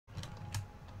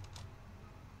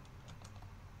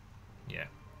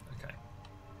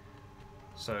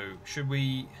So should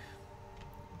we?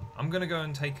 I'm gonna go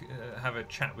and have a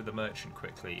chat with the merchant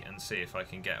quickly and see if I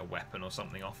can get a weapon or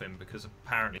something off him, because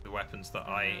apparently the weapons that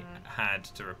I had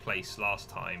to replace last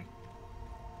time.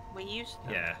 We used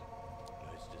them. Yeah.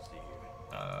 Nice to see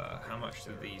you. How much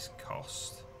do these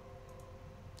cost?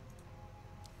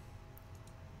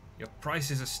 Your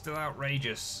prices are still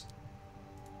outrageous.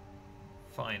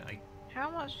 Fine, How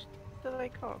much do they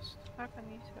cost? How can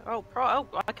you tell? Oh,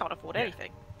 I can't afford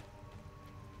anything.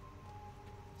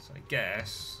 So I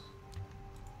guess.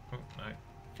 Oh no.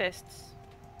 Fists.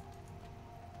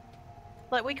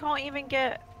 Like we can't even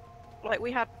get, like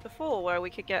we had before, where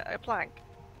we could get a plank.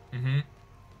 Mhm.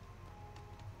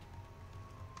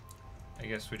 I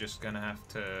guess we're just gonna have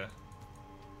to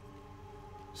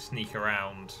sneak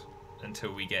around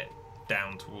until we get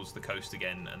down towards the coast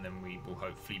again, and then we will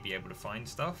hopefully be able to find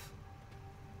stuff.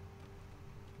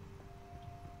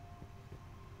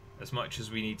 As much as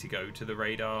we need to go to the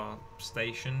radar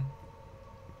station.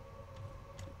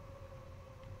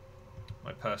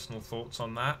 My personal thoughts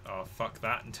on that are fuck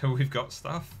that until we've got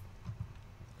stuff.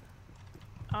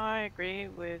 I agree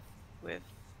with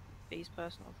these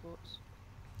personal thoughts.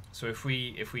 So if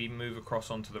we move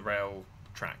across onto the rail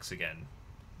tracks again.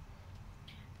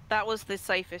 That was the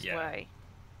safest way.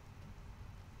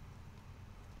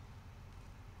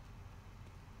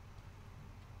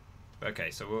 Okay,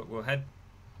 so we'll head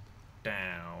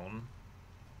down,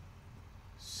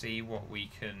 see what we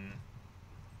can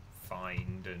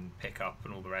find and pick up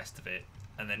and all the rest of it,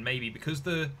 and then maybe, because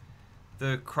the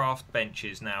craft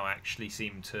benches now actually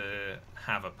seem to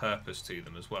have a purpose to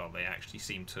them as well. They actually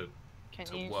seem to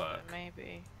work. Them,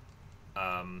 maybe.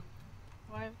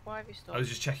 Why have you stopped? I was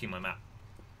just checking my map.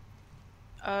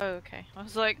 Oh, okay. I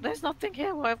was like, there's nothing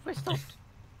here. Why have we stopped?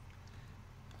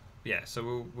 Yeah,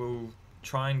 so we'll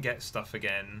try and get stuff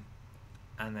again,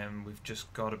 and then we've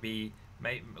just got to be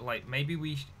maybe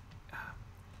we,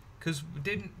 because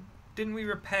didn't we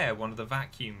repair one of the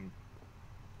vacuum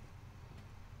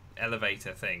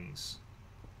elevator things?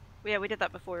 Yeah, we did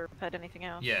that before we repaired anything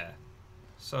else. Yeah.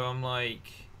 So I'm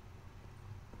like,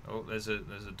 oh, there's a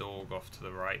dog off to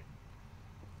the right.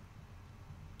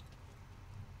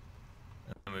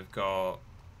 And we've got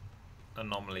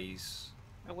anomalies.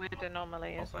 A weird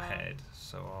anomaly up as well. ahead.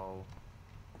 So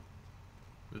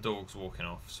the dog's walking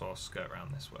off, so I'll skirt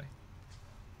around this way.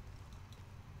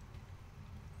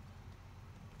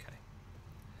 Okay.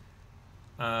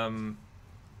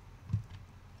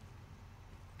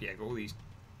 Yeah, got all these.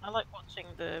 I like watching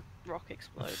the rock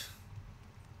explode.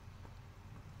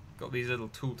 Got these little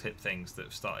tooltip things that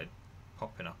have started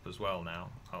popping up as well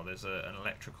now. Oh, there's an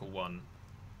electrical one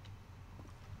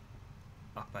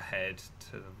up ahead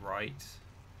to the right.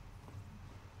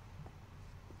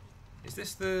 Is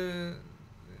this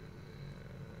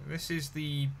this is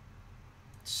the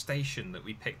station that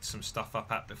we picked some stuff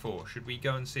up at before. Should we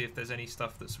go and see if there's any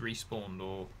stuff that's respawned,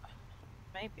 or...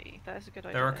 Maybe, that is a good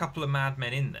idea. There are a couple of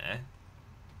madmen in there,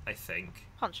 I think.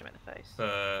 Punch them in the face.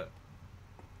 But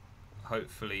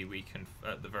hopefully we can,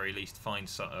 at the very least, find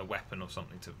a weapon or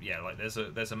something to... Yeah, like there's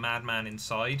a madman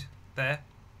inside there.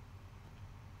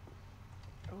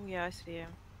 Oh yeah, I see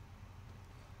him.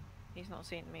 He's not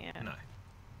seen me yet. No.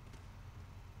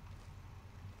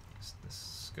 Let's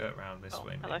skirt round this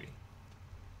way, hello. maybe.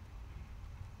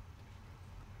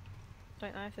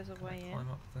 Don't know if there's a way in. Climb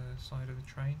up the side of the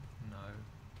train? No.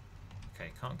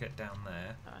 Okay, can't get down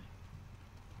there. No.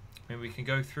 I mean, we can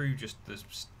go through just the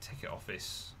ticket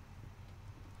office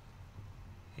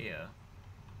here.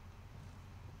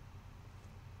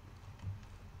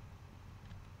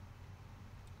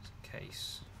 There's a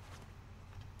case.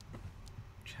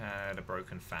 Which had a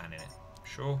broken fan in it.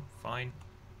 Sure, fine.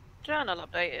 Journal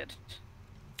updated.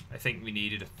 I think we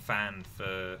needed a fan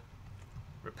for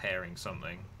repairing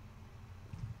something.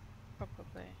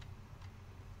 Probably.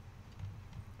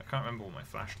 I can't remember what my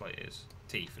flashlight is.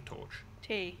 T for torch.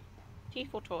 T. T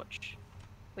for torch.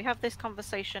 We have this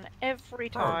conversation every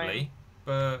time. Probably,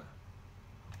 but...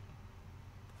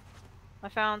 I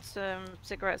found some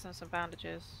cigarettes and some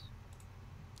bandages.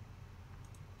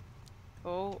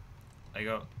 Oh. I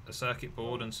got a circuit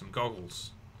board and some goggles.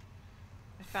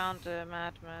 I found a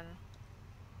madman.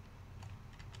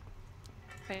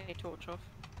 Take torch off.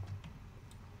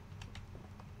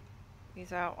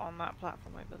 He's out on that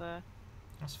platform over there.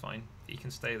 That's fine. He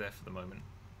can stay there for the moment.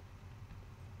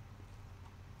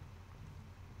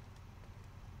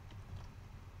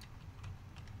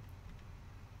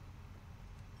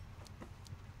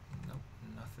 Nope,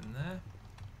 nothing there.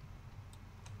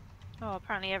 Oh,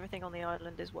 apparently everything on the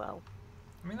island is well.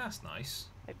 I mean, that's nice.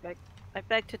 I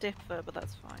beg to differ, but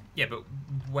that's fine. Yeah, but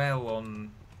well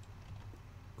on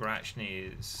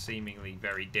Grachny is seemingly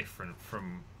very different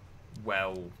from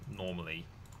well normally.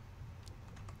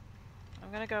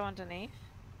 I'm gonna go underneath.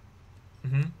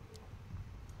 Mm-hmm.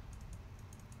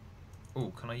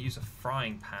 Oh, can I use a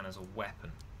frying pan as a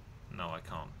weapon? No, I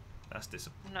can't. That's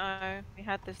disappointing. No, we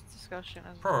had this discussion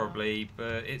as Probably,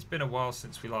 but it's been a while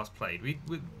since we last played.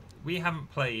 We haven't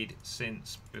played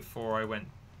since before I went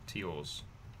to yours.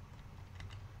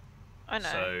 well. I know.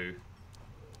 So,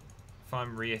 if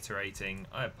I'm reiterating,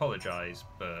 I apologise,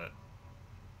 but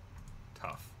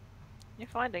tough. You're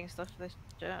finding stuff for this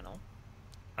journal.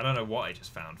 I don't know what I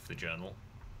just found for the journal,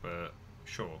 but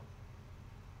sure.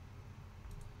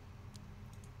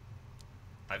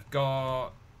 I've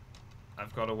got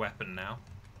a weapon now.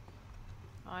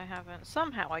 I haven't.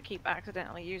 Somehow I keep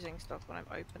accidentally using stuff when I'm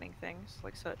opening things,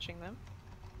 like searching them.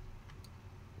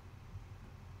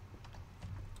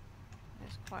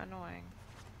 It's quite annoying.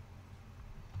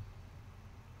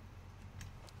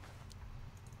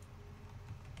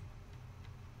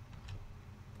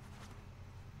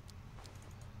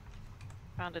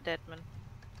 Found a dead man.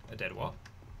 A dead what?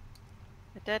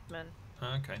 A dead man.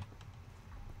 Oh, okay.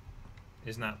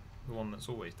 Isn't that the one that's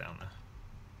always down there?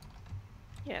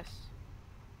 Yes.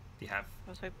 Do you have I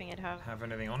was hoping it'd have.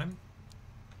 anything on him?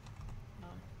 No.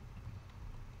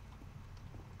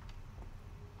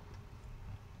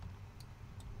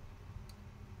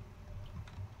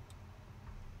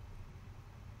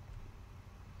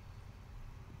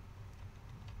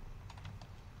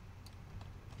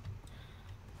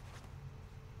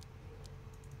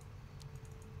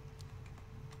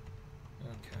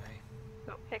 Okay.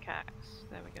 Got pickaxe.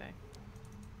 There we go.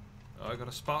 Oh, I got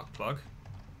a spark plug.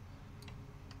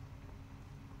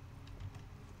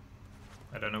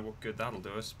 I don't know what good that'll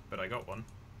do us, but I got one.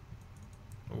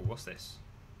 Oh, what's this?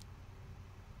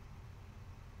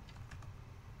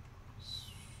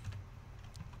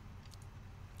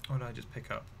 What did I just pick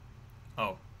up?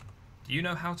 Oh. Do you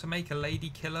know how to make a lady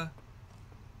killer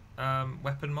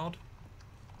weapon mod?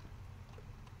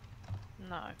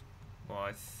 No. Well,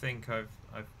 I think I've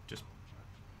just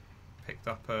picked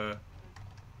up a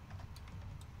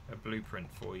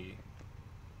blueprint for you.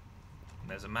 And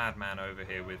there's a madman over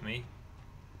here with me.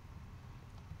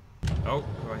 Oh,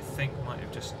 who I think might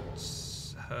have just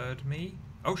heard me.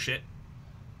 Oh shit.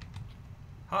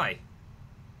 Hi.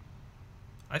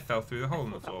 I fell through the hole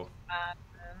in the floor.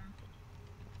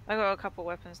 I got a couple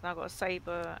weapons now. I got a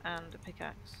saber and a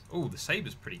pickaxe. Oh, the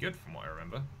saber's pretty good from what I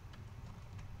remember.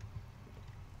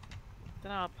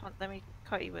 Then I'll punt. Let me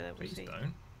cut you with it. We'll Please see.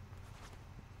 don't.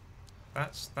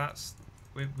 That's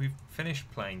we've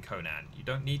finished playing Conan. You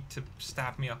don't need to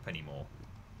stab me up anymore.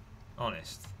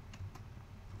 Honest.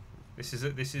 This is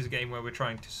a game where we're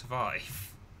trying to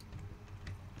survive.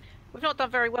 We've not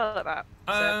done very well at that.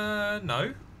 So.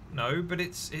 No, but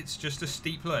it's just a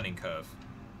steep learning curve.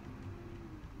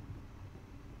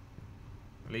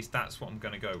 At least that's what I'm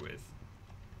going to go with.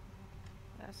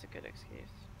 That's a good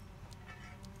excuse.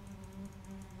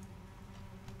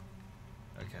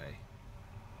 Okay.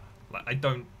 Like I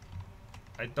don't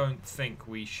think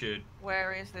we should.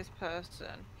 Where is this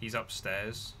person? He's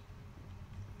upstairs.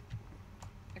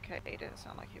 Okay, he didn't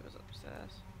sound like he was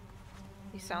upstairs.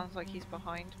 He sounds like he's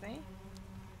behind me.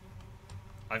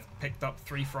 I've picked up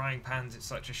 3 frying pans. It's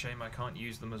such a shame I can't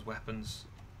use them as weapons.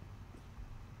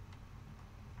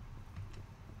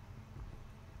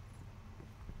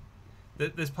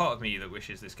 There's part of me that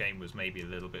wishes this game was maybe a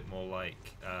little bit more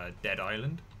like Dead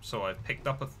Island. So I've picked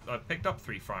up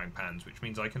 3 frying pans, which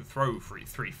means I can throw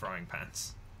 3 frying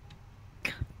pans.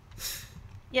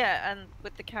 Yeah, and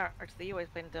with the characters that you always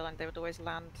play in Dylan, they would always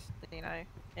land, you know,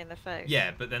 in the face.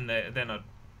 Yeah, but then the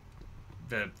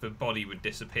body would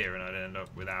disappear and I'd end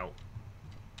up without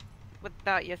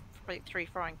your 3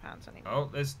 frying pans anymore. Oh,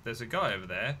 there's a guy over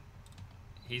there.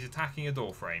 He's attacking a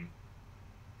door frame.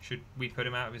 Should we put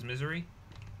him out of his misery?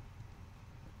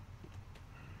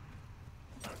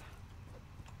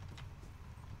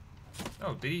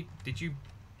 Oh, did you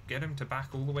get him to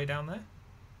back all the way down there?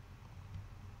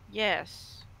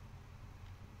 Yes.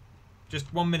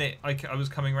 Just 1 minute I was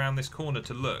coming around this corner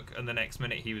to look, and the next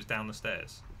minute he was down the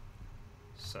stairs.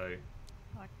 So...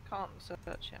 I can't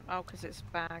search him. Oh, because it's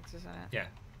bags, isn't it? Yeah.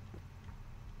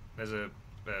 There's a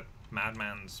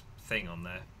madman's thing on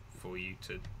there for you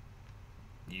to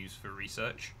use for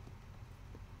research.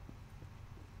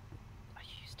 I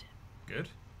used it. Good.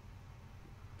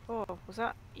 Oh, was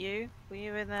that you? Were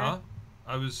you in there? Huh?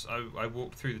 I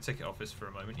walked through the ticket office for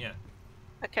a moment, yeah.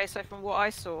 Okay, so from what I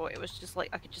saw, it was just like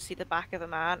I could just see the back of a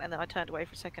man, and then I turned away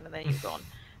for a second, and then you're gone.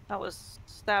 That was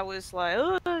like,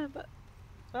 oh, but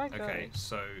okay. Okay,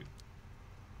 so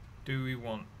do we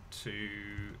want to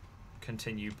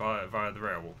continue via the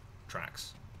rail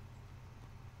tracks.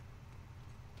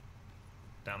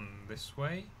 Down this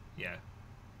way? Yeah.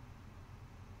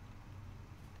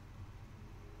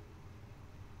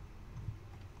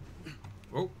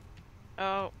 Oh.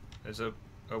 Oh. There's a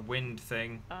wind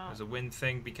thing. Oh. There's a wind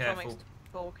thing. Be careful. Something's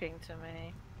talking to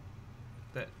me.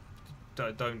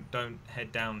 Don't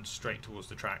head down straight towards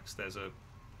the tracks. There's a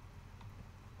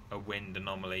wind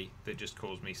anomaly that just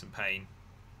caused me some pain.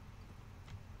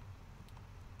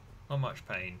 Not much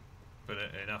pain, but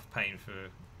enough pain for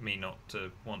me not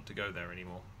to want to go there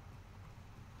anymore.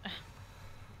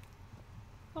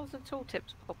 Oh, the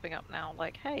tooltips popping up now,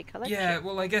 like, hey, collection. Yeah,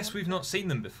 well, I guess we've not seen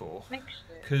them before,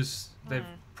 because they've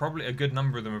probably, a good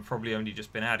number of them have probably only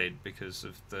just been added because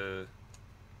of the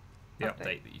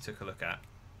update that you took a look at.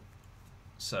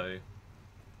 So.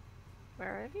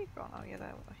 Where have you gone? Oh, yeah,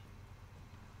 that way.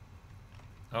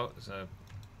 Oh, there's a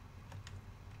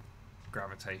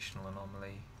gravitational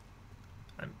anomaly.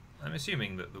 I'm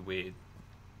assuming that the weird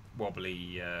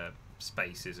wobbly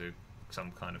space is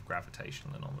some kind of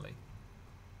gravitational anomaly.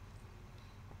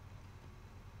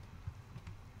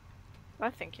 I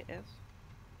think it is.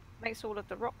 Makes all of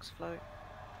the rocks float.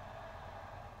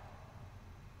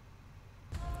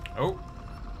 Oh,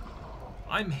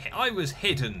 I was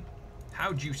hidden.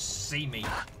 How'd you see me?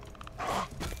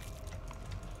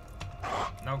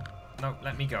 No,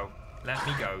 let me go. Let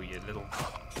me go, you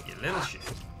little shit.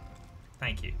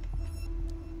 Thank you.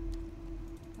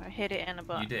 I hit it in a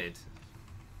butt. You did.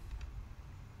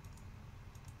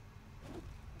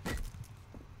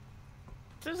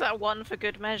 Is that one for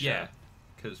good measure? Yeah,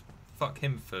 because fuck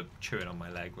him for chewing on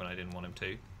my leg when I didn't want him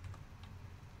to.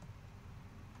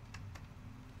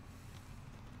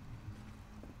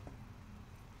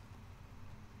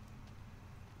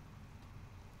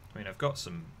 I mean, I've got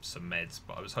some meds,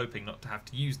 but I was hoping not to have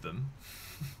to use them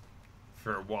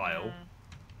for a while.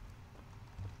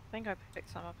 I think I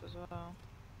picked some up as well.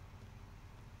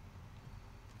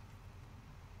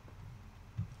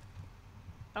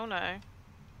 Oh no.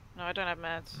 No, I don't have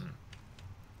meds.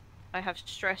 I have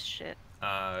stress shit.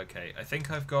 Okay. I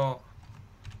think I've got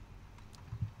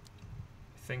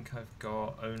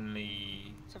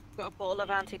only... So I've got a bottle of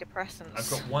antidepressants. I've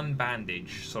got one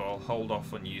bandage, so I'll hold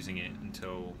off on using it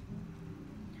until...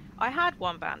 I had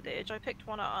one bandage, I picked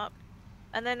one up,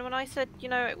 and then when I said, you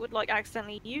know, it would like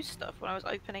accidentally use stuff when I was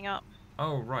opening up.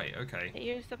 Oh, right, okay. It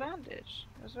used the bandage.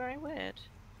 It was very weird.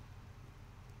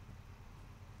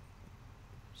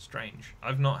 Strange.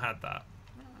 I've not had that.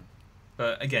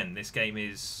 But again, this game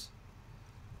is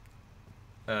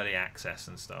early access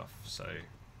and stuff, so...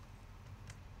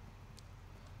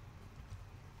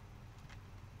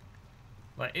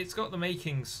 Like, it's got the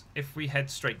makings, if we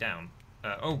head straight down...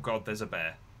 oh god, there's a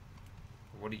bear.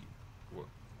 What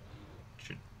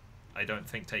should... I don't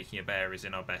think taking a bear is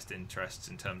in our best interests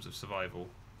in terms of survival.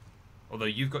 Although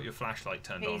you've got your flashlight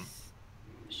turned on.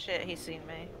 Shit, he's seen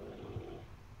me.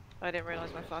 I didn't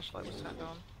realise my flashlight was turned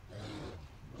on.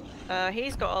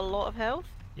 He's got a lot of health.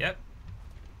 Yep.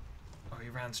 Oh, he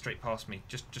ran straight past me.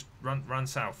 Just run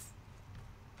south.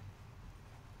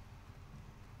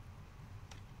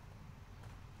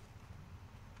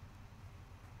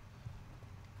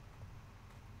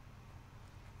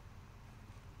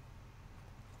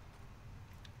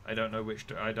 I don't know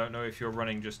I don't know if you're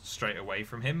running just straight away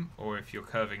from him or if you're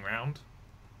curving round,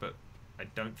 but I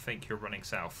don't think you're running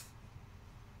south.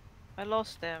 I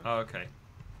lost him. Oh, okay.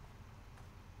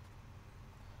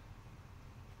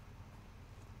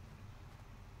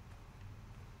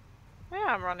 Yeah,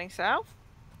 I'm running south.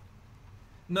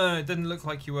 No, it didn't look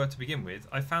like you were to begin with.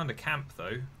 I found a camp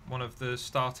though, one of the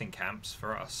starting camps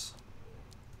for us.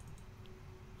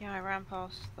 Yeah, I ran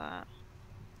past that.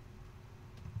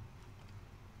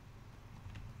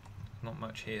 Not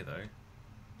much here though.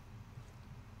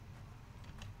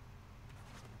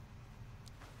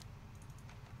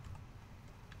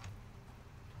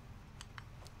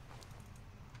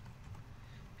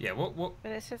 Yeah, what?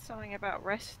 But it said something about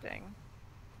resting.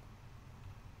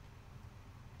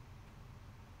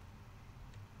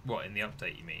 What, in the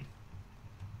update you mean?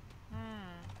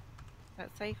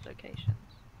 At safe locations.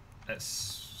 At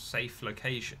safe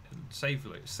location, safe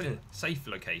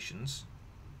locations.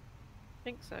 I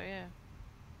think so, yeah.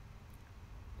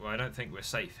 Well, I don't think we're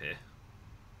safe here.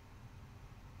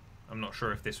 I'm not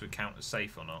sure if this would count as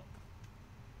safe or not.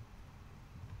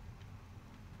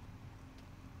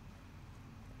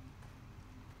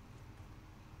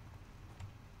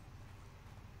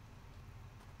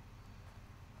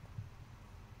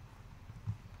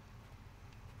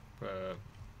 But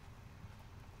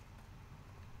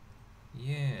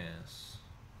yes.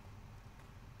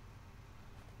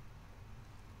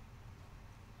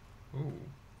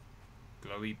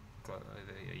 glowy.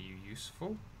 Are you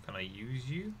useful? Can I use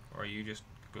you, or are you just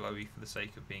glowy for the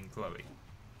sake of being glowy?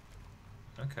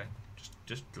 Okay,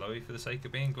 just glowy for the sake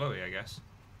of being glowy, I guess.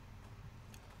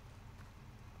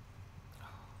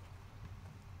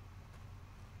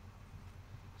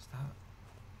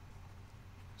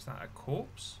 Is that a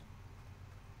corpse?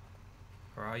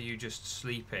 Or are you just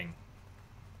sleeping?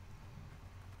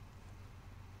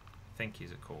 I think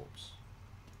he's a corpse.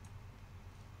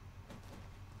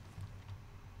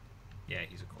 Yeah,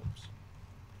 he's a corpse.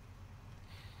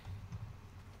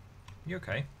 You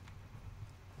okay?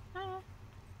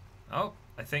 Oh,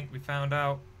 I think we found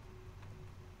out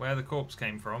where the corpse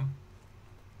came from.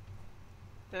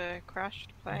 The crashed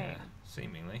plane. Yeah,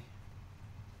 seemingly.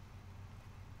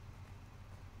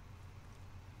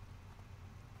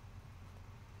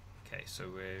 Okay, so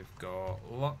we've got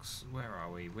locks. Where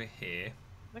are we? We're here.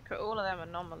 Look at all of them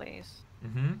anomalies.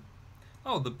 Mm-hmm.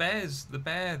 Oh, the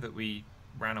bear that we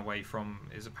ran away from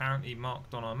is apparently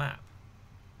marked on our map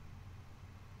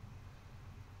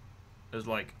as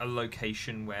like a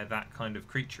location where that kind of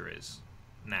creature is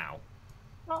now.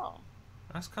 Oh.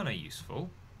 That's kind of useful.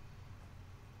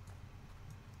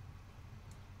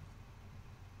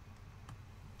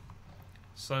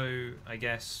 So I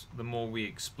guess the more we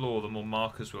explore, the more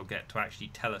markers we'll get to actually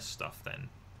tell us stuff then.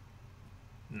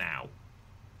 Now.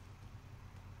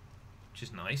 Which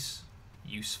is nice.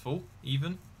 Useful,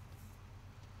 even.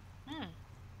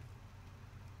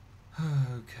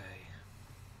 Okay.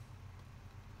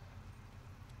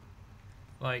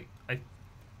 Like,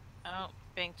 Oh,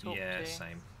 being talked to. yeah,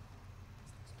 same.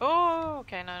 Oh,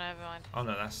 okay, no, never mind. Oh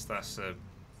no, that's a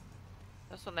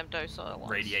That's one of them docile ones.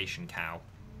 radiation cow.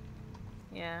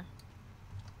 Yeah.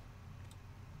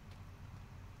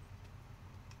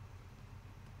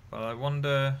 Well, I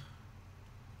wonder...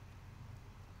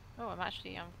 Oh,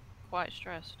 I'm quite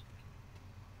stressed.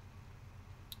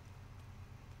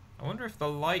 I wonder if the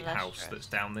lighthouse that's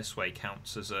down this way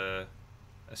counts as a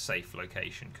safe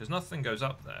location, because nothing goes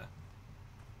up there.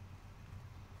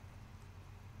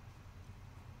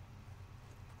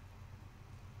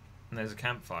 And there's a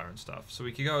campfire and stuff, so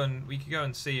we could go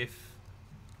and see if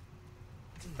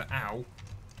the ow,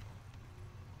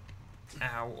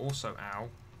 also ow.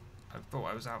 I thought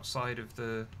I was outside of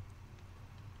the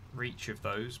reach of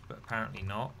those, but apparently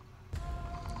not.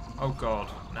 Oh god,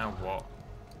 now what?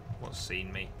 What's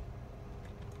seen me?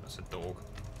 That's a dog.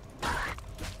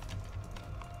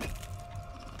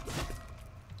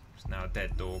 It's now a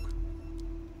dead dog.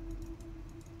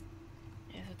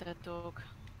 It's a dead dog.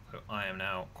 So I am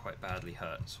now quite badly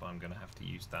hurt, so I'm going to have to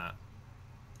use that.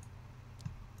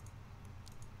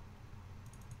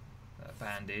 That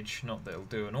bandage, not that it'll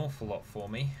do an awful lot for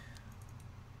me.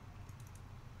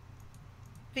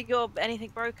 Have you got anything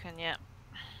broken yet?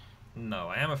 No,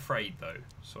 I am afraid though,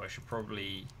 so I should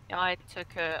probably... I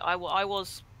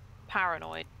was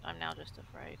paranoid. I'm now just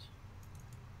afraid.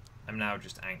 I'm now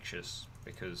just anxious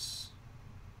because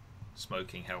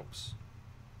smoking helps,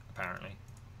 apparently.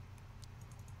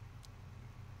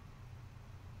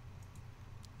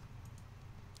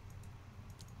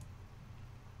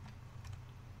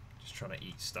 Just trying to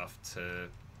eat stuff to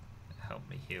help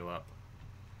me heal up.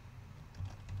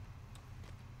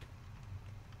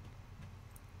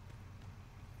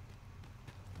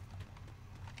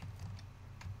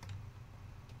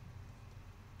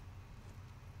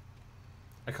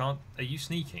 I can't... Are you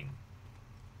sneaking?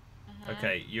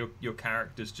 Okay, your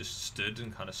character's just stood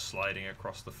and kind of sliding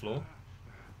across the floor.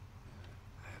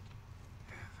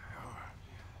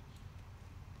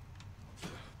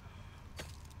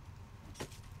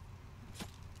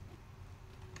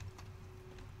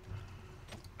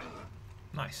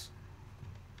 Nice.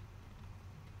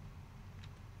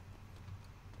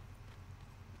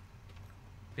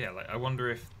 Yeah, like I wonder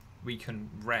if we can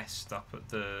rest up at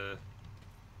the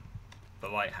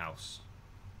lighthouse.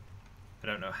 I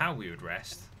don't know how we would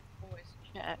rest. Always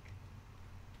check.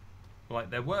 Like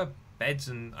there were beds,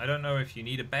 and I don't know if you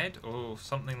need a bed or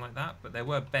something like that, but there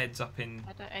were beds up in...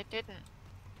 It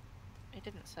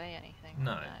didn't say anything.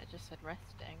 No. Like that. It just said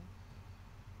resting.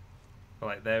 But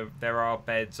like there are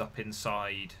beds up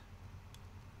inside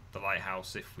the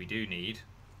lighthouse if we do need,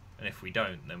 and if we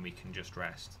don't, then we can just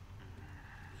rest.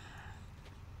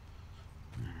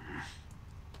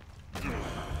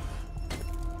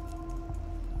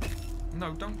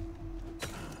 No, don't.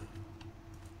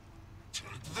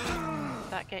 Did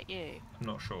that get you? I'm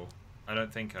not sure. I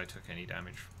don't think I took any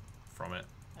damage from it.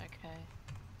 Okay.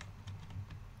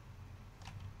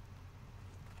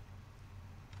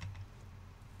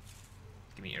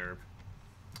 Give me herb.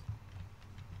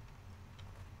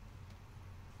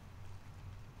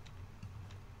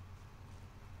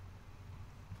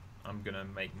 I'm gonna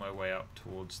make my way up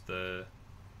towards the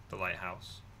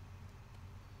lighthouse.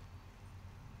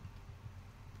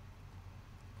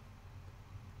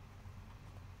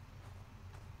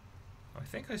 I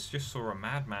think I just saw a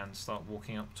madman start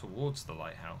walking up towards the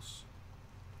lighthouse.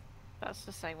 That's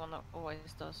the same one that always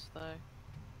does, though.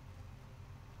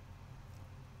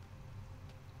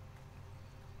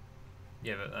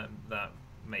 Yeah, but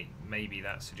maybe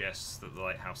that suggests that the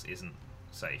lighthouse isn't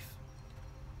safe.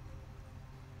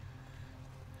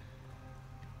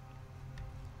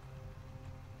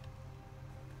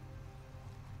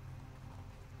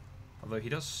 Although he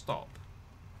does stop.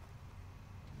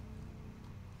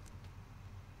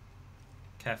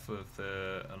 Careful of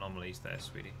the anomalies there,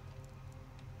 sweetie.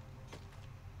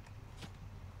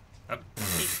 Oh.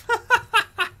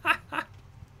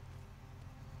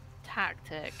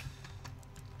 Tactic.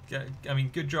 I mean,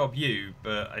 good job you,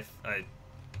 but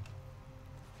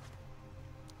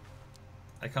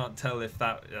I can't tell if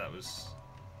that was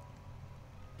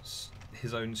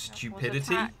his own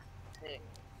stupidity.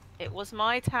 It was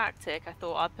my tactic. I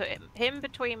thought I'd put him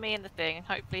between me and the thing, and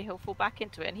hopefully he'll fall back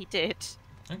into it, and he did.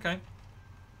 Okay.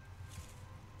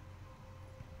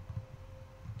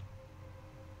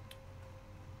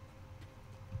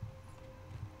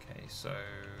 Okay, so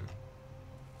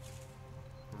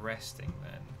resting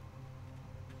then.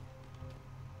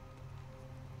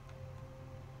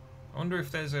 I wonder if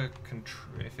there's a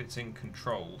if it's in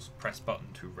controls, press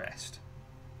button to rest.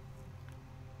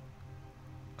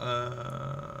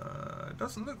 It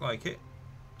doesn't look like it.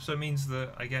 So it means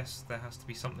that I guess there has to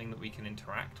be something that we can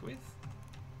interact with.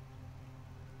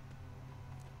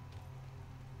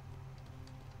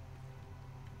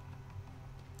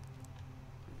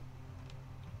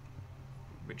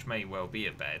 Which may well be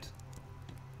a bed.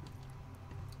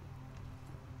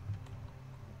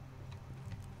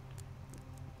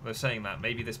 They're saying that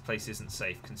maybe this place isn't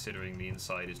safe considering the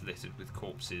inside is littered with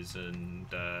corpses and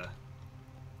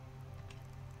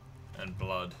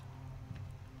blood.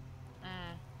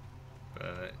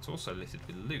 But it's also littered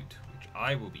with loot, which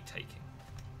I will be taking.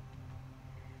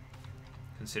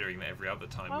 Considering that every other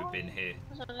time we've been here. It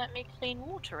doesn't let me clean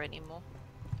water anymore.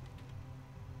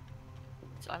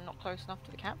 So I'm not close enough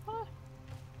to the campfire?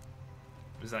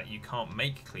 Is that you can't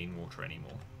make clean water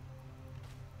anymore?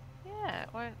 Yeah, it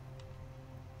won't.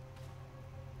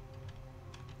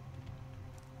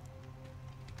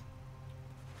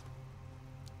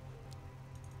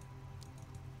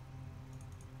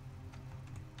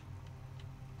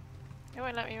 It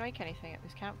won't let me make anything at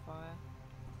this campfire.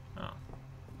 Oh.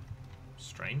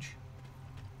 Strange.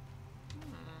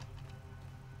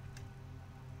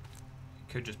 It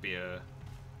could just be a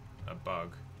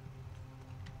bug.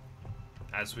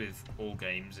 As with all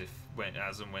games,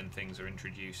 as and when things are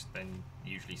introduced, then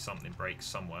usually something breaks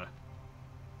somewhere.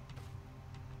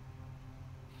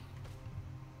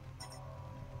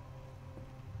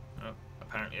 Oh,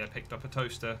 apparently I picked up a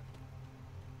toaster.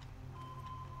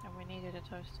 And we needed a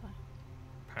toaster.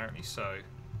 Apparently so.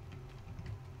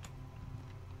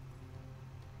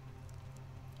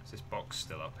 Is this box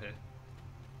still up here?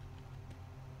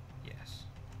 Yes.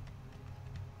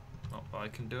 Not that I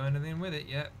can do anything with it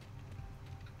yet.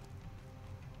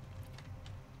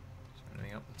 Is there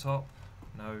anything up the top?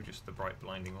 No, just the bright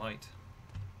blinding light.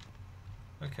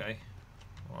 Okay.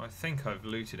 Well, I think I've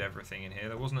looted everything in here.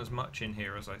 There wasn't as much in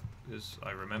here as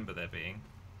I remember there being.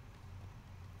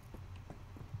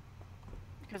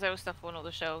 Because there was stuff on all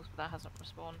the shelves, but that hasn't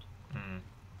respawned. Hmm.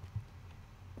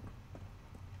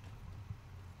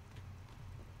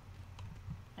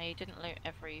 And you didn't loot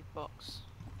every box.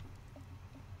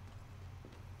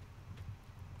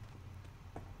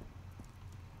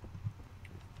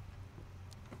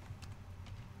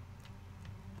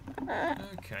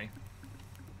 Okay.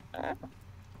 Well,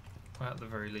 at the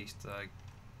very least, I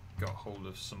got hold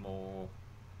of some more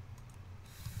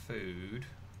food.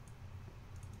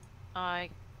 I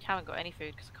haven't got any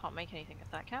food because I can't make anything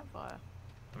at that campfire.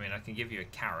 I mean, I can give you a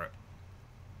carrot.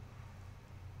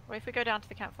 Well, if we go down to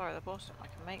the campfire at the bottom, I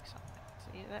can make something.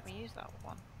 So you let me use that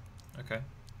one. Okay.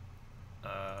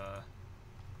 I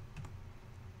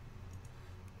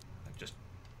just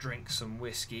drink some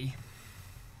whiskey.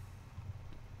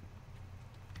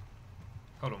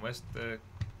 Hold on, where's the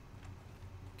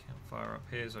campfire? Up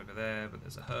here is over there, but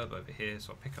there's a herb over here,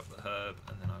 so I'll pick up the herb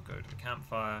and then I'll go to the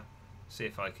campfire, see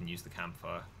if I can use the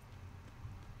campfire.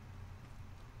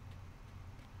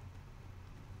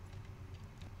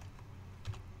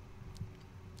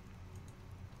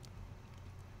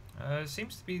 It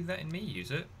seems to be letting me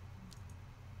use it.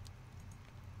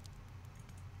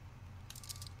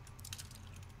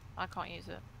 I can't use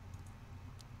it.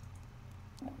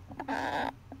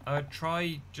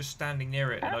 Try just standing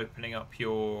near it and opening up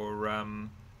your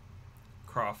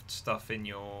craft stuff in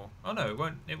your. Oh no, it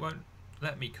won't. It won't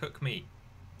let me cook meat.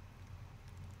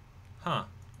 Huh.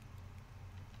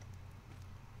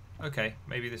 Okay,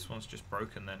 maybe this one's just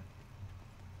broken then.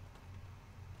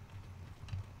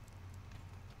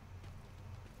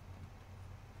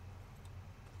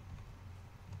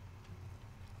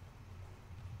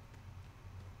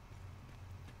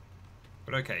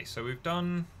 But okay, so we've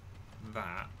done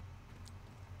that.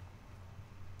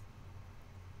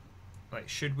 Like,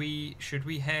 should we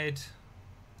head?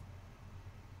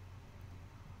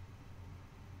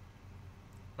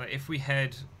 Like, if we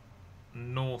head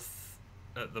north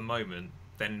at the moment,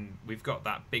 then we've got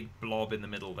that big blob in the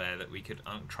middle there that we could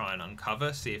try and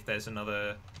uncover. See if there's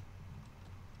another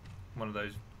one of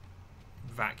those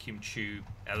vacuum tube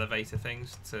elevator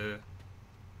things to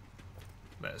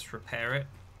let us repair it.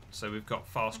 So we've got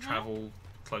fast travel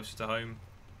closer to home,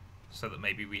 so that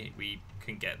maybe we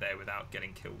can get there without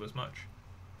getting killed as much.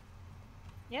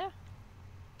 Yeah.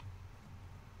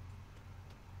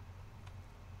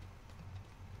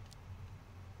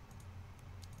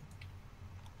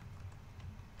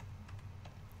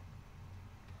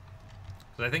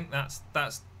 So I think that's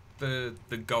the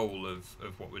goal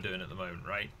of what we're doing at the moment,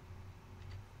 right?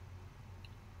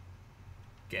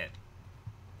 Get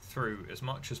through as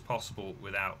much as possible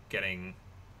without getting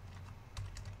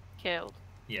Killed.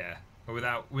 yeah, or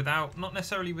without not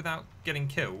necessarily without getting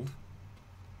killed,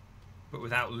 but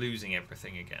without losing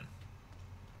everything again.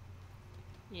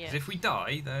 Yeah. 'Cause if we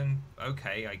die, then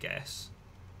okay, I guess.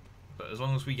 But as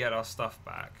long as we get our stuff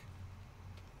back,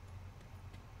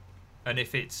 and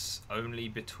if it's only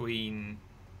between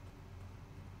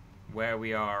where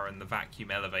we are and the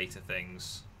vacuum elevator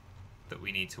things that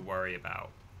we need to worry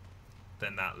about,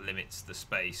 then that limits the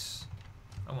space.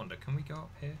 I wonder, can we go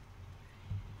up here?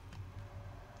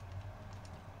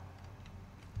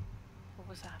 What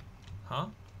was that? Huh?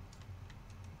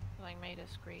 Something made a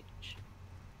screech.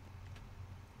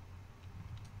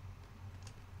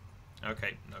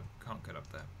 Okay, no, can't get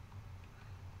up there.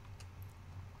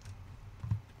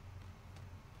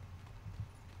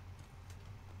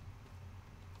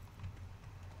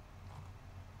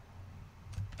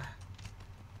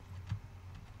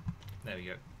 There we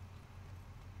go.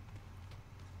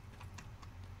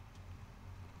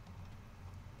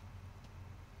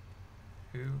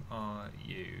 Who are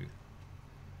you?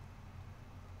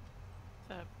 It's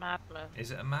a madman.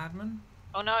 Is it a madman?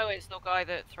 Oh no, it's the guy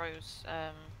that throws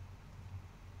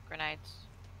grenades.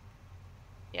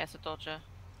 Yeah, it's a dodger.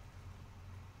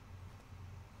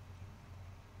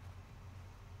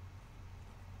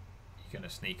 You're gonna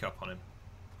sneak up on him.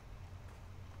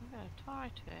 I'm gonna try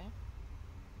to.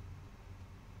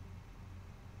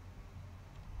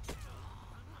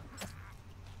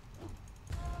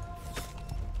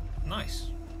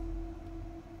 Nice.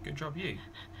 Good job, you.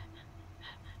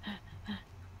 I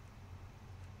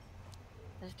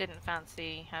just didn't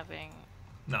fancy having.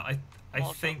 No, I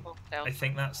Molotov think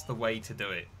cocktails. that's the way to do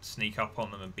it. Sneak up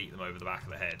on them and beat them over the back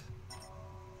of the head.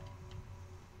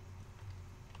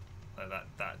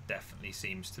 That definitely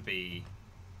seems to be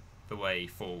the way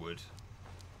forward.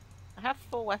 I have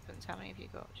 4 weapons. How many have you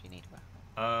got? Do you need a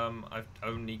weapon? I've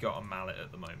only got a mallet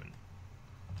at the moment.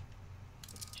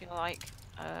 Do you like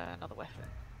another weapon?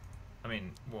 I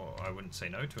mean, well, I wouldn't say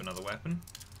no to another weapon.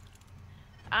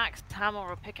 Axe, hammer,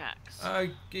 or pickaxe?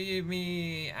 Give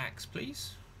me axe,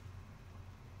 please.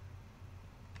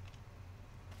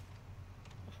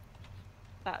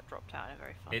 That dropped out in a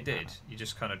very funny It did. manner. You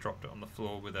just kind of dropped it on the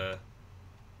floor with a...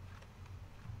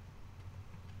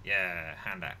 Yeah,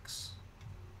 hand axe.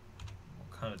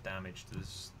 What kind of damage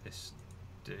does this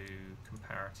do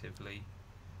comparatively?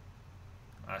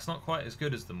 It's not quite as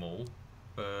good as the maul,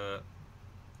 but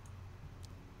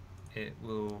it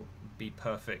will be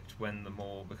perfect when the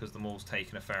maul, because the maul's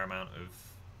taken a fair amount of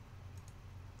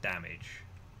damage.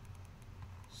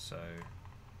 So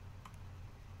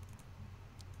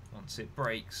once it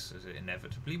breaks, as it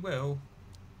inevitably will.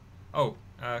 Oh,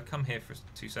 come here for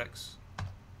 2 secs.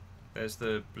 There's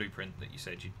the blueprint that you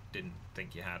said you didn't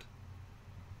think you had.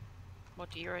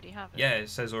 What, do you already have it? Yeah, it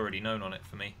says already known on it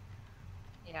for me.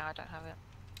 Yeah, I don't have it.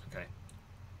 Okay.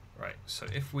 Right, so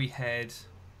if we head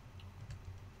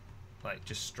like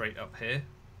just straight up here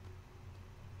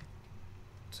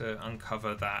to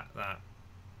uncover that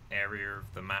area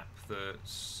of the map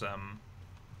that's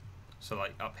so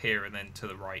like up here and then to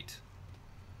the right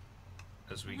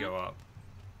as we go up.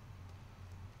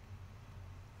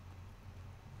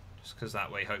 Just because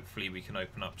that way hopefully we can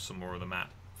open up some more of the map,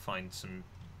 find some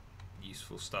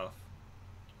useful stuff.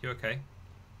 You okay?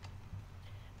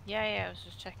 Yeah, I was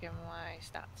just checking my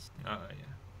stats. Oh, yeah.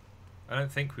 I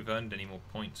don't think we've earned any more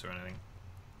points or anything.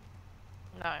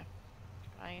 No.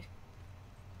 I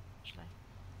actually.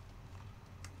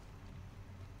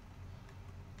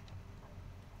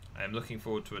 I am looking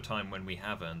forward to a time when we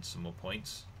have earned some more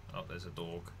points. Oh, there's a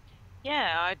dog.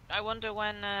 Yeah, I wonder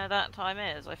when that time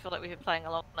is. I feel like we've been playing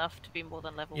long enough to be more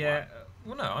than level Yeah,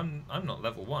 1. well no, I'm not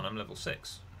level 1, I'm level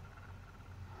 6.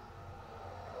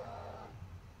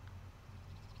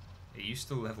 Are you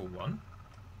still level 1?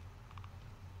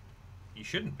 You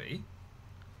shouldn't be.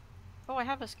 Oh, I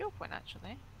have a skill point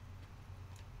actually.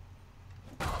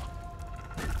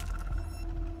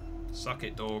 Suck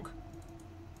it, dog.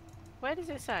 Where does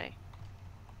it say?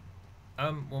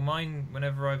 Well mine,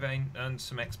 whenever I've earned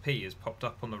some XP, has popped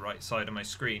up on the right side of my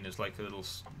screen as like a little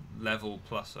level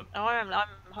plus a... Oh, I'm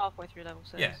halfway through level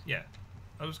 6. Yeah, yeah.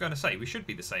 I was going to say, we should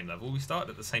be the same level. We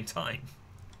started at the same time.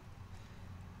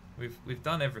 We've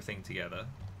done everything together.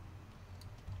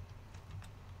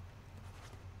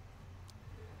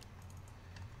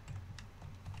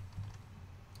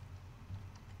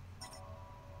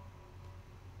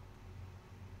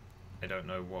 I don't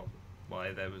know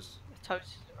why there was... The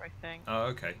toaster, I think. Oh,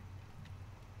 okay.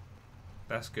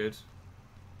 That's good.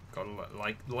 Gotta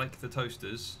like the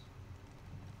toasters.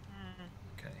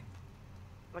 Okay.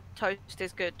 Like, toast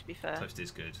is good, to be fair. Toast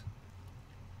is good.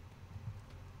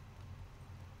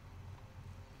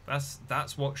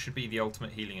 That's what should be the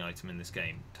ultimate healing item in this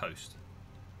game. Toast.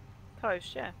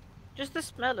 Toast, yeah. Just the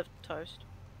smell of toast.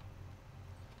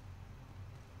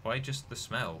 Why just the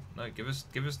smell? No, give us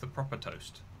the proper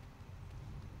toast.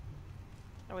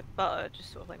 And with butter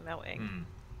just sort of like melting Mm.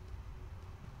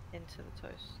 into the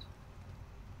toast.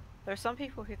 There are some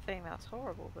people who think that's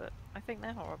horrible, but I think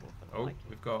they're horrible for not Oh, liking it.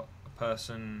 we've got a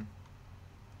person.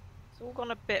 It's all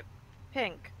gone a bit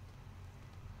pink.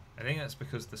 I think that's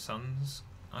because the sun's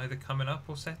either coming up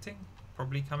or setting.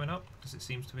 Probably coming up because it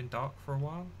seems to have been dark for a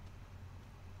while.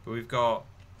 But we've got...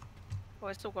 Well,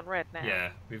 it's all gone red now.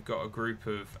 Yeah, we've got a group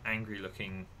of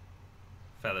angry-looking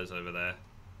fellas over there.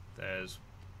 There's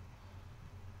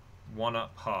one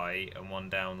up high and one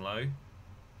down low.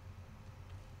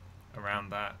 Around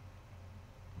that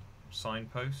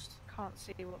signpost. Can't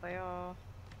see what they are.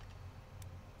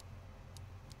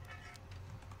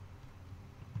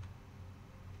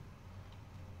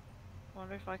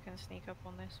 Wonder if I can sneak up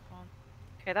on this one.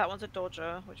 Okay, that one's a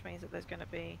dodger, which means that there's going to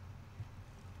be...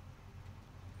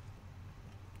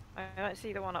 I don't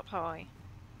see the one up high.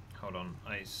 Hold on,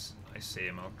 I see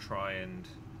him. I'll try and...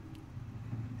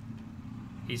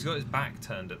 He's got his back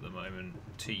turned at the moment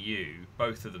to you.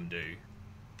 Both of them do.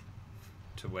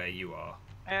 To where you are.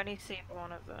 I only see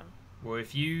one of them. Well,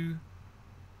 if you...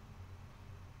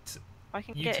 I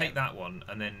can You get take him. that one,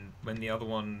 and then when the other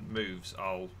one moves,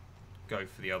 I'll go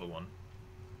for the other one.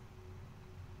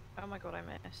 Oh my god, I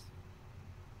missed.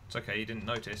 It's okay, you didn't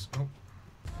notice. Oh,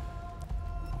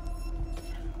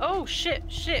 Oh shit,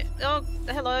 shit. Oh,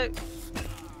 hello. did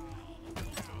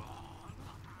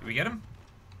we get him?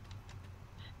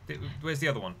 Where's the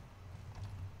other one?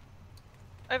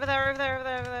 Over there, over there, over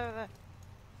there, over there, over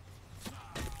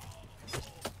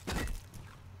there.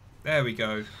 There we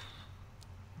go.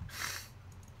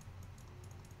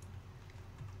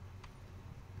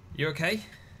 You okay?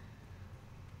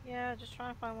 Yeah, just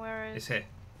trying to find where it It's is. here.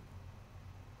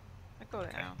 I got it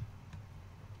Okay. now.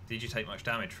 Did you take much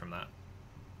damage from that?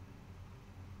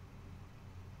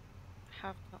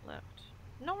 Have not left.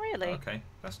 Not really. Okay,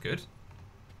 that's good.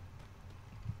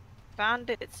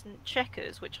 Bandits and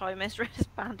checkers, which I misread as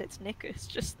bandits knickers.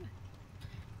 Just.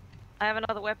 I have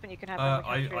another weapon you can have.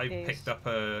 I picked up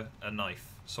a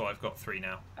knife, so I've got 3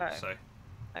 now. Oh. So.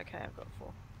 Okay, I've got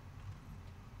 4.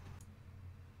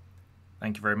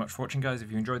 Thank you very much for watching, guys.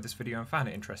 If you enjoyed this video and found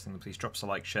it interesting, then please drop us a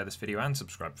like, share this video and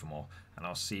subscribe for more. And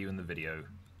I'll see you in the video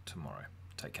tomorrow.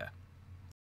 Take care.